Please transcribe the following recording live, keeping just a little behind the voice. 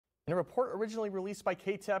In a report originally released by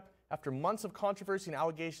KTEP, after months of controversy and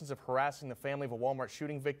allegations of harassing the family of a Walmart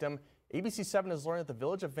shooting victim, ABC 7 has learned that the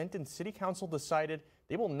Village of Vinton City Council decided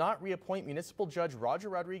they will not reappoint Municipal Judge Roger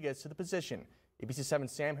Rodriguez to the position. ABC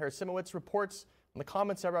 7's Sam Harrisimowicz reports on the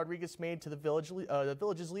comments that Rodriguez made to the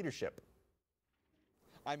village's leadership.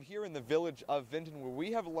 I'm here in the village of Vinton, where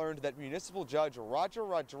we have learned that Municipal Judge Roger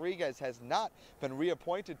Rodriguez has not been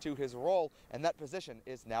reappointed to his role, and that position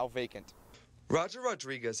is now vacant. Roger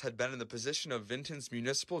Rodriguez had been in the position of Vinton's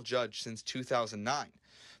municipal judge since 2009,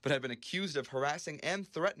 but had been accused of harassing and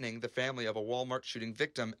threatening the family of a Walmart shooting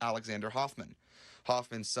victim, Alexander Hoffman.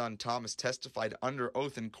 Hoffman's son, Thomas, testified under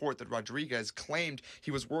oath in court that Rodriguez claimed he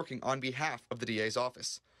was working on behalf of the DA's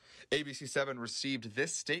office. ABC 7 received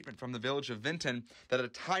this statement from the Village of Vinton that had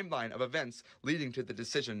a timeline of events leading to the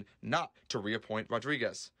decision not to reappoint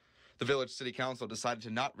Rodriguez. The Village City Council decided to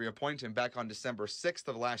not reappoint him back on December 6th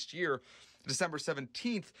of last year. December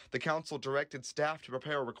 17th, the council directed staff to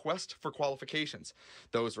prepare a request for qualifications.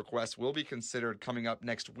 Those requests will be considered coming up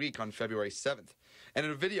next week on February 7th. And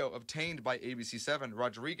in a video obtained by ABC 7,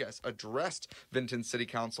 Rodriguez addressed Vinton City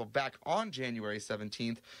Council back on January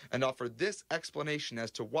 17th and offered this explanation as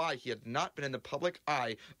to why he had not been in the public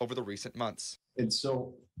eye over the recent months. And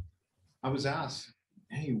so I was asked,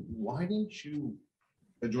 hey, why didn't you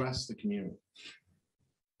address the community?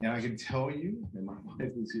 And I can tell you, and my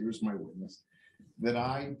wife is here as my witness, that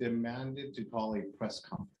I demanded to call a press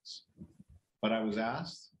conference. But I was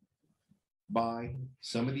asked by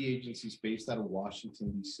some of the agencies based out of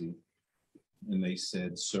Washington, D.C., and they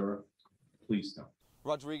said, sir, please don't.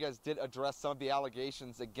 Rodriguez did address some of the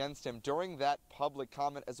allegations against him during that public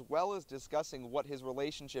comment, as well as discussing what his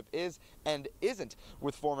relationship is and isn't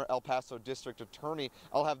with former El Paso District Attorney.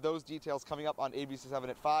 I'll have those details coming up on ABC 7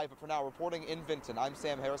 at 5, but for now, reporting in Vinton, I'm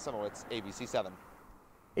Sam Harrisimowicz, ABC 7.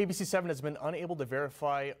 ABC 7 has been unable to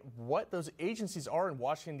verify what those agencies are in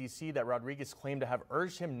Washington, D.C. that Rodriguez claimed to have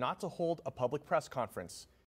urged him not to hold a public press conference.